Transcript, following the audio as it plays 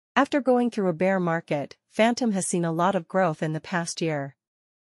After going through a bear market, Fantom has seen a lot of growth in the past year.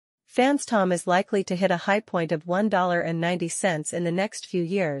 Fantom is likely to hit a high point of $1.90 in the next few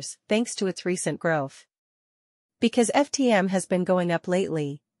years, thanks to its recent growth. Because FTM has been going up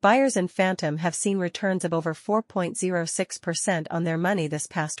lately, buyers in Fantom have seen returns of over 4.06% on their money this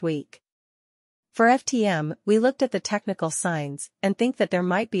past week. For FTM, we looked at the technical signs and think that there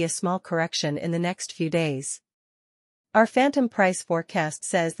might be a small correction in the next few days. Our Fantom price forecast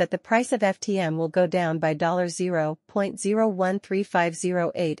says that the price of FTM will go down by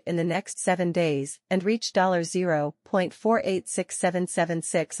 $0.013508 in the next 7 days and reach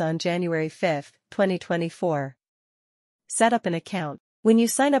 $0.4867776 on January 5, 2024. Set up an account. When you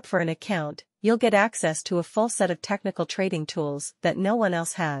sign up for an account, you'll get access to a full set of technical trading tools that no one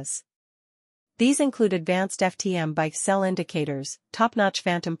else has. These include advanced FTM buy-sell indicators, top-notch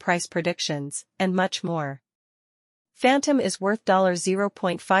Fantom price predictions, and much more. Fantom is worth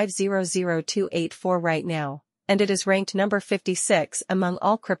 $0.500284 right now, and it is ranked number 56 among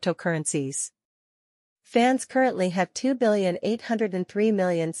all cryptocurrencies. Fans currently have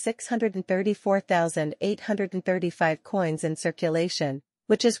 2,803,634,835 coins in circulation,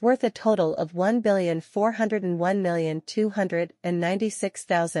 which is worth a total of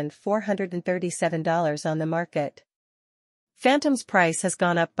 $1,401,296,437 on the market. Fantom's price has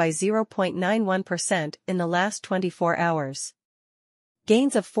gone up by 0.91% in the last 24 hours.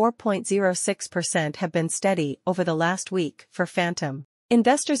 Gains of 4.06% have been steady over the last week for Fantom.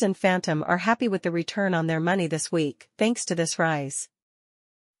 Investors in Fantom are happy with the return on their money this week, thanks to this rise.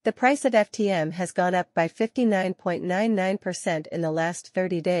 The price of FTM has gone up by 59.99% in the last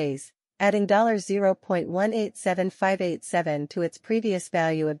 30 days, adding $0.187587 to its previous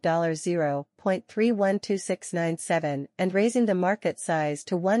value of $0.312697 and raising the market size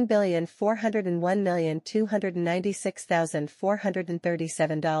to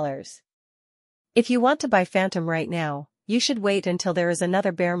 $1,401,296,437. If you want to buy Fantom right now, you should wait until there is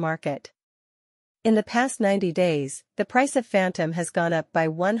another bear market. In the past 90 days, the price of Fantom has gone up by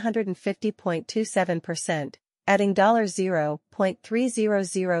 150.27%, adding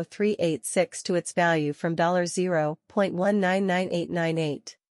 $0.300386 to its value from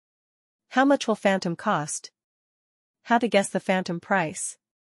 $0.199898. How much will Fantom cost? How to guess the Fantom price?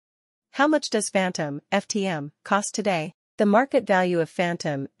 How much does Fantom, FTM, cost today? The market value of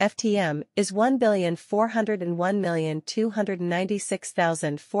Fantom, FTM, is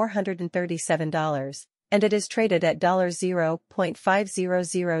 $1,401,296,437, and it is traded at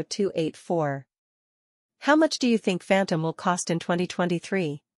 $0.500284. How much do you think Fantom will cost in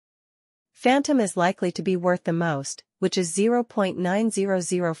 2023? Fantom is likely to be worth the most, which is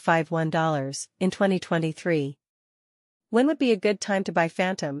 $0.90051 in 2023. When would be a good time to buy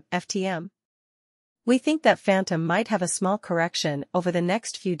Fantom, FTM? We think that Fantom might have a small correction over the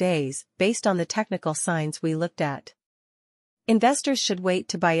next few days based on the technical signs we looked at. Investors should wait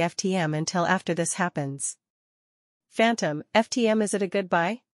to buy FTM until after this happens. Fantom, FTM, is it a good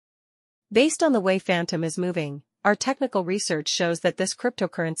buy? Based on the way Fantom is moving, our technical research shows that this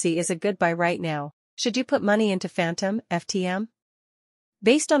cryptocurrency is a good buy right now. Should you put money into Fantom, FTM?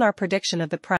 Based on our prediction of the price